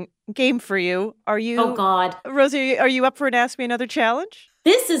amazing game for you. Are you? Oh, God. Rosie, are you up for an Ask Me Another challenge?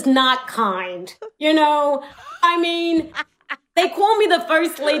 This is not kind. You know, I mean, they call me the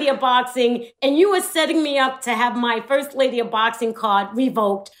first lady of boxing, and you are setting me up to have my first lady of boxing card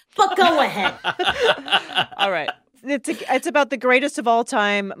revoked. But go ahead. All right. It's about the greatest of all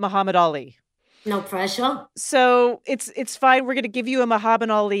time, Muhammad Ali. No pressure. So it's fine. We're going to give you a Muhammad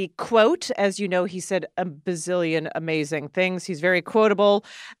Ali quote. As you know, he said a bazillion amazing things. He's very quotable.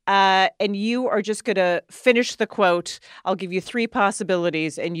 And you are just going to finish the quote. I'll give you 3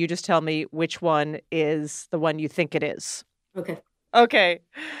 possibilities, and you just tell me which one is the one you think it is. Okay.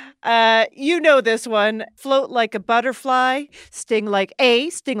 You know this one. Float like a butterfly. Sting like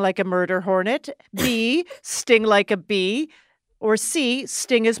a murder hornet. B, sting like a bee. Or C,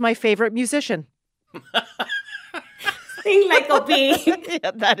 Sting is my favorite musician. Sting like a bee.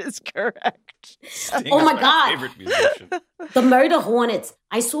 Yeah, that is correct. Sting oh my is God. Favorite musician. The murder hornets.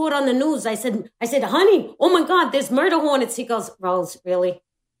 I saw it on the news. I said, honey, oh my God, there's murder hornets. He goes, Rose, really?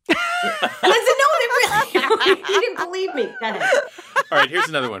 And I said, no, they really. He didn't believe me. Go ahead. All right, here's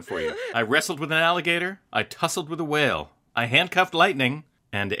another one for you. I wrestled with an alligator. I tussled with a whale. I handcuffed lightning.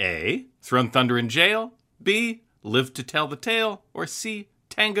 And A, thrown thunder in jail. B, lived to tell the tale, or C,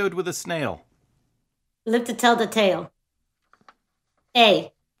 tangoed with a snail? Live to tell the tale.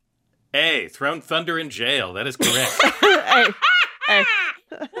 A. A, thrown thunder in jail. That is correct. Hey.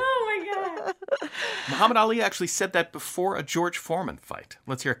 Oh my God. Muhammad Ali actually said that before a George Foreman fight.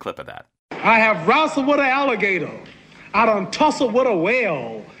 Let's hear a clip of that. I have wrestled with an alligator. I done tussled with a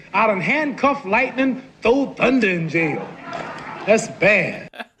whale. I done handcuffed lightning, throw thunder in jail. That's bad.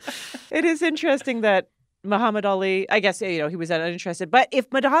 It is interesting that Muhammad Ali, I guess, he was uninterested. But if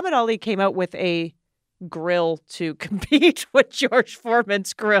Muhammad Ali came out with a grill to compete with George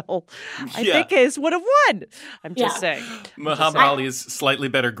Foreman's grill, I think his would have won. I'm just saying. Muhammad Ali's slightly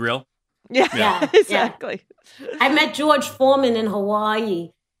better grill. Yeah, exactly. I met George Foreman in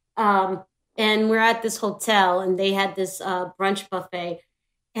Hawaii. And we're at this hotel, and they had this brunch buffet.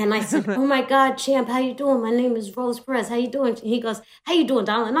 And I said, oh, my God, champ, how you doing? My name is Rosie Perez. How you doing? And he goes, how you doing,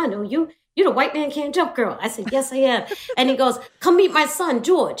 darling? I know you. You're the white man can't jump girl. I said, yes, I am. And he goes, come meet my son,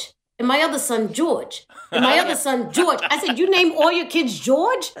 George. And my other son, George. And my other son, George. I said, you name all your kids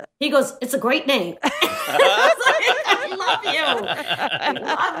George? He goes, it's a great name. I love you. I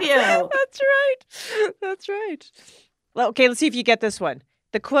love you. That's right. Well, okay, let's see if you get this one.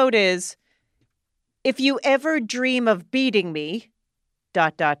 The quote is, if you ever dream of beating me, ...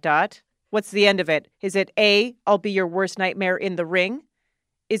 What's the end of it? Is it A, I'll be your worst nightmare in the ring?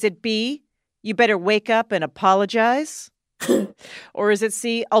 Is it B, you better wake up and apologize? Or is it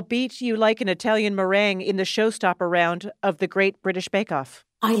C, I'll beat you like an Italian meringue in the showstopper round of the Great British Bake Off?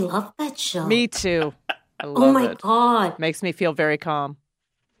 I love that show. Me too. I love oh, my it. God. Makes me feel very calm.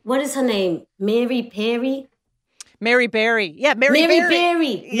 What is her name? Mary Berry? Mary Berry. Yeah, Mary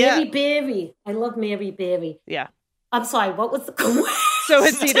Berry. Yeah. Mary Berry. I love Mary Berry. Yeah. I'm sorry, what was the question? So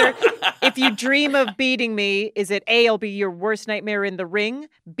it's either, if you dream of beating me, is it A, I'll be your worst nightmare in the ring?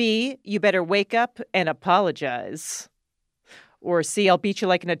 B, you better wake up and apologize? Or C, I'll beat you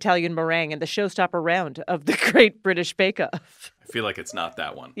like an Italian meringue in the showstopper round of the Great British Bake Off? I feel like it's not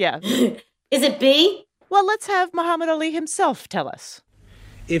that one. Yeah. Is it B? Well, let's have Muhammad Ali himself tell us.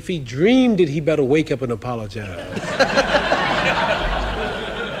 If he dreamed it, he better wake up and apologize.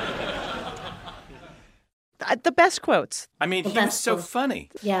 The best quotes. I mean, he was so funny.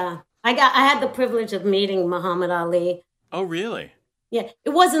 Yeah. I had the privilege of meeting Muhammad Ali. Oh, really? Yeah.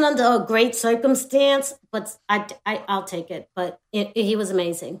 It wasn't under a great circumstance, but I'll take it. But he was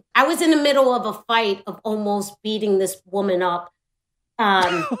amazing. I was in the middle of a fight of almost beating this woman up.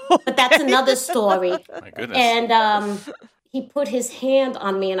 But that's another story. My goodness. And he put his hand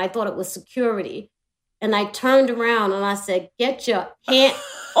on me, and I thought it was security. And I turned around and I said, get your hand.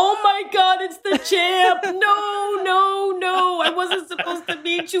 Oh my God, it's the champ. No. I wasn't supposed to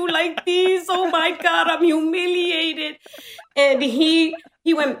beat you like this. Oh my God, I'm humiliated. And he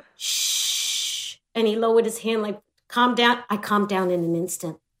went, shh. And he lowered his hand like, calm down. I calmed down in an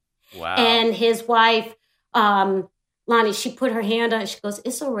instant. Wow. And his wife, Lonnie, she put her hand on it. She goes,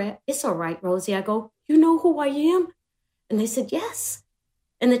 it's all right, Rosie. I go, you know who I am? And they said, yes.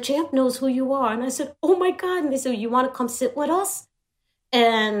 And the champ knows who you are. And I said, oh my God. And they said, you want to come sit with us?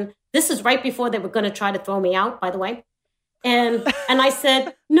 And this is right before they were going to try to throw me out, by the way. And I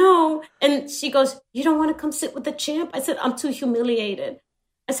said, no. And she goes, you don't want to come sit with the champ? I said, I'm too humiliated.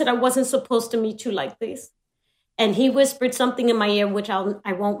 I said, I wasn't supposed to meet you like this. And he whispered something in my ear, which I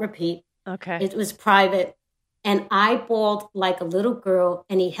won't repeat. Okay. It was private. And I bawled like a little girl.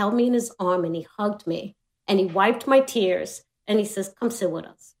 And he held me in his arm and he hugged me. And he wiped my tears. And he says, come sit with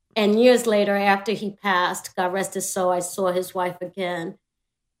us. And years later, after he passed, God rest his soul, I saw his wife again.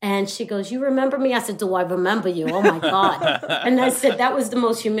 And she goes, you remember me? I said, do I remember you? Oh, my God. And I said, that was the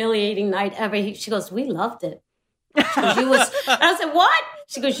most humiliating night ever. She goes, we loved it. She goes, I said, what?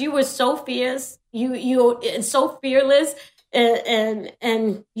 She goes, you were so fierce. You so fearless.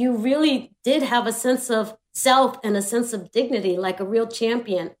 And you really did have a sense of self and a sense of dignity, like a real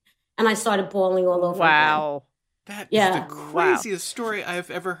champion. And I started bawling all over Wow. again. That is the craziest story I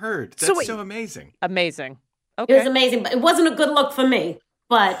have ever heard. That's so amazing. Amazing. Okay. It was amazing, but it wasn't a good look for me.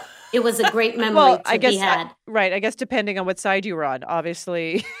 But it was a great memory be had. Right. I guess depending on what side you were on.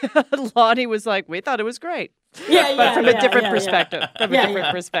 Obviously, Lonnie was like, we thought it was great. But from a different perspective. From a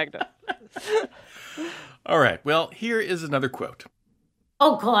different perspective. All right. Well, here is another quote.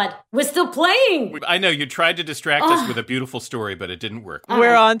 Oh, God. We're still playing. I know you tried to distract us with a beautiful story, but it didn't work.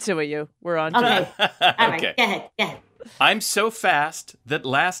 We're on to it, you. We're on to it. All right. Go ahead. I'm so fast that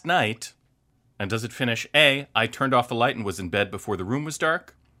last night... And does it finish? A, I turned off the light and was in bed before the room was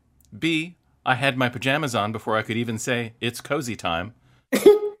dark. B, I had my pajamas on before I could even say, it's cozy time.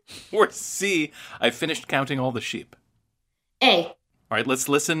 Or C, I finished counting all the sheep. A. All right, let's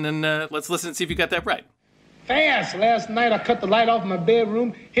listen and see if you got that right. Fast. Last night I cut the light off in my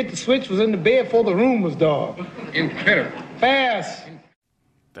bedroom, hit the switch, was in the bed before the room was dark. Incredible. Fast.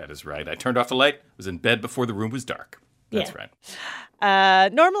 That is right. I turned off the light, was in bed before the room was dark. That's right.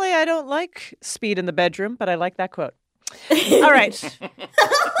 Normally, I don't like speed in the bedroom, but I like that quote. All right.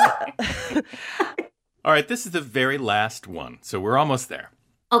 All right, this is the very last one, so we're almost there.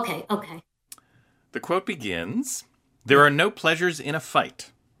 Okay. The quote begins, "There are no pleasures in a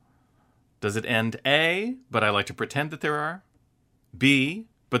fight." Does it end A, but I like to pretend that there are? B,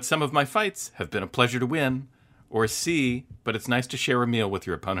 but some of my fights have been a pleasure to win? Or C, but it's nice to share a meal with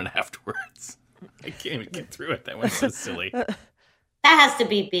your opponent afterwards? I can't even get through it. That one's so silly. That has to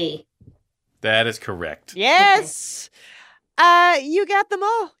be B. That is correct. Yes. You got them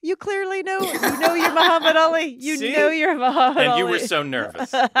all. You clearly know. You know you're Muhammad Ali. You know you're Muhammad Ali. And you were so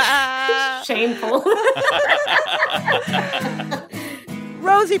nervous. Shameful.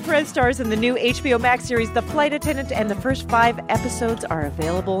 Rosie Perez stars in the new HBO Max series, The Flight Attendant, and the first 5 episodes are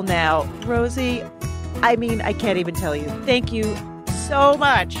available now. Rosie, I can't even tell you. Thank you so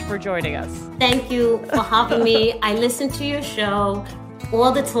much for joining us. Thank you for having me. I listen to your show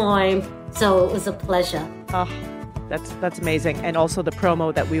all the time, so it was a pleasure. Oh, that's amazing. And also the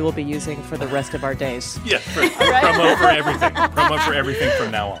promo that we will be using for the rest of our days. Yeah, promo for everything. Promo for everything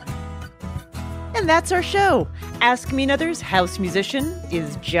from now on. And that's our show. Ask Me Another's house musician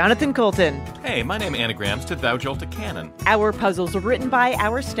is Jonathan Colton. Hey, my name anagrams to Thou Jolt a Cannon. Our puzzles are written by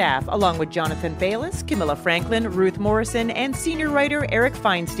our staff, along with Jonathan Bayless, Camilla Franklin, Ruth Morrison, and senior writer Eric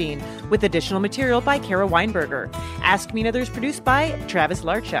Feinstein, with additional material by Kara Weinberger. Ask Me Another is produced by Travis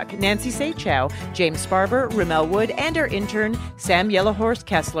Larchuk, Nancy Saychow, James Sparber, Ramel Wood, and our intern, Sam Yellowhorse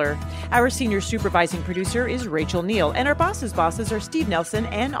Kessler. Our senior supervising producer is Rachel Neal, and our bosses are Steve Nelson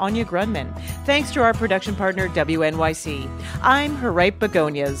and Anya Grunman. Thanks to our production partner, WNYC. I'm Harriet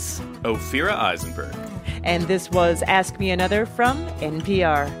Begonias. Ophira Eisenberg. And this was Ask Me Another from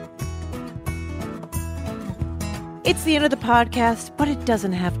NPR. It's the end of the podcast, but it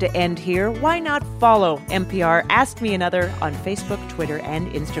doesn't have to end here. Why not follow NPR Ask Me Another on Facebook, Twitter,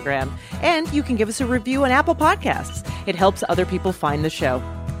 and Instagram? And you can give us a review on Apple Podcasts. It helps other people find the show.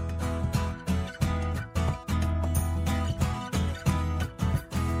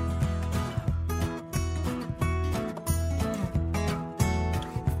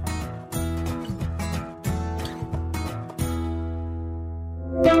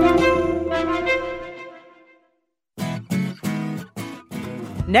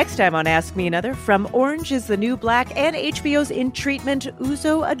 Next time on Ask Me Another, from Orange is the New Black and HBO's In Treatment,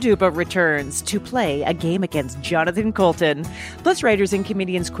 Uzo Aduba returns to play a game against Jonathan Colton. Plus, writers and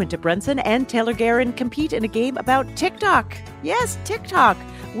comedians Quinta Brunson and Taylor Guerin compete in a game about TikTok. Yes, TikTok.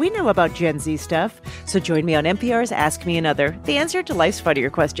 We know about Gen Z stuff. So join me on NPR's Ask Me Another, the answer to life's funnier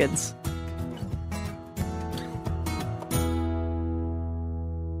questions.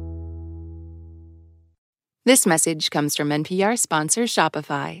 This message comes from NPR sponsor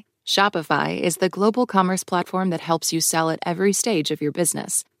Shopify. Shopify is the global commerce platform that helps you sell at every stage of your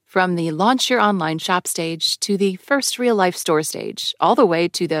business. From the launch your online shop stage to the first real-life store stage, all the way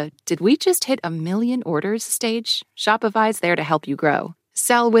to the did we just hit 1 million orders stage, Shopify's there to help you grow.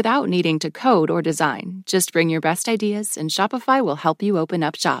 Sell without needing to code or design. Just bring your best ideas and Shopify will help you open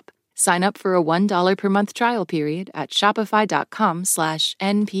up shop. Sign up for a $1 per month trial period at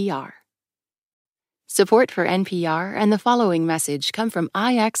shopify.com/NPR. Support for NPR and the following message come from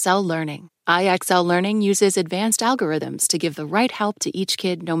IXL Learning. IXL Learning uses advanced algorithms to give the right help to each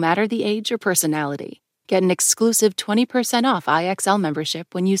kid no matter the age or personality. Get an exclusive 20% off IXL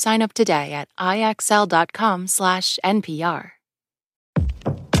membership when you sign up today at IXL.com/NPR.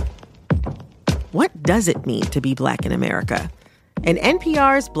 What does it mean to be Black in America? In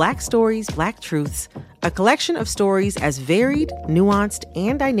NPR's Black Stories, Black Truths, a collection of stories as varied, nuanced,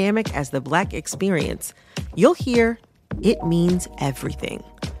 and dynamic as the Black experience, you'll hear it means everything.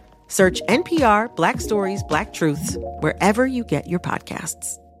 Search NPR Black Stories, Black Truths wherever you get your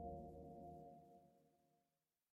podcasts.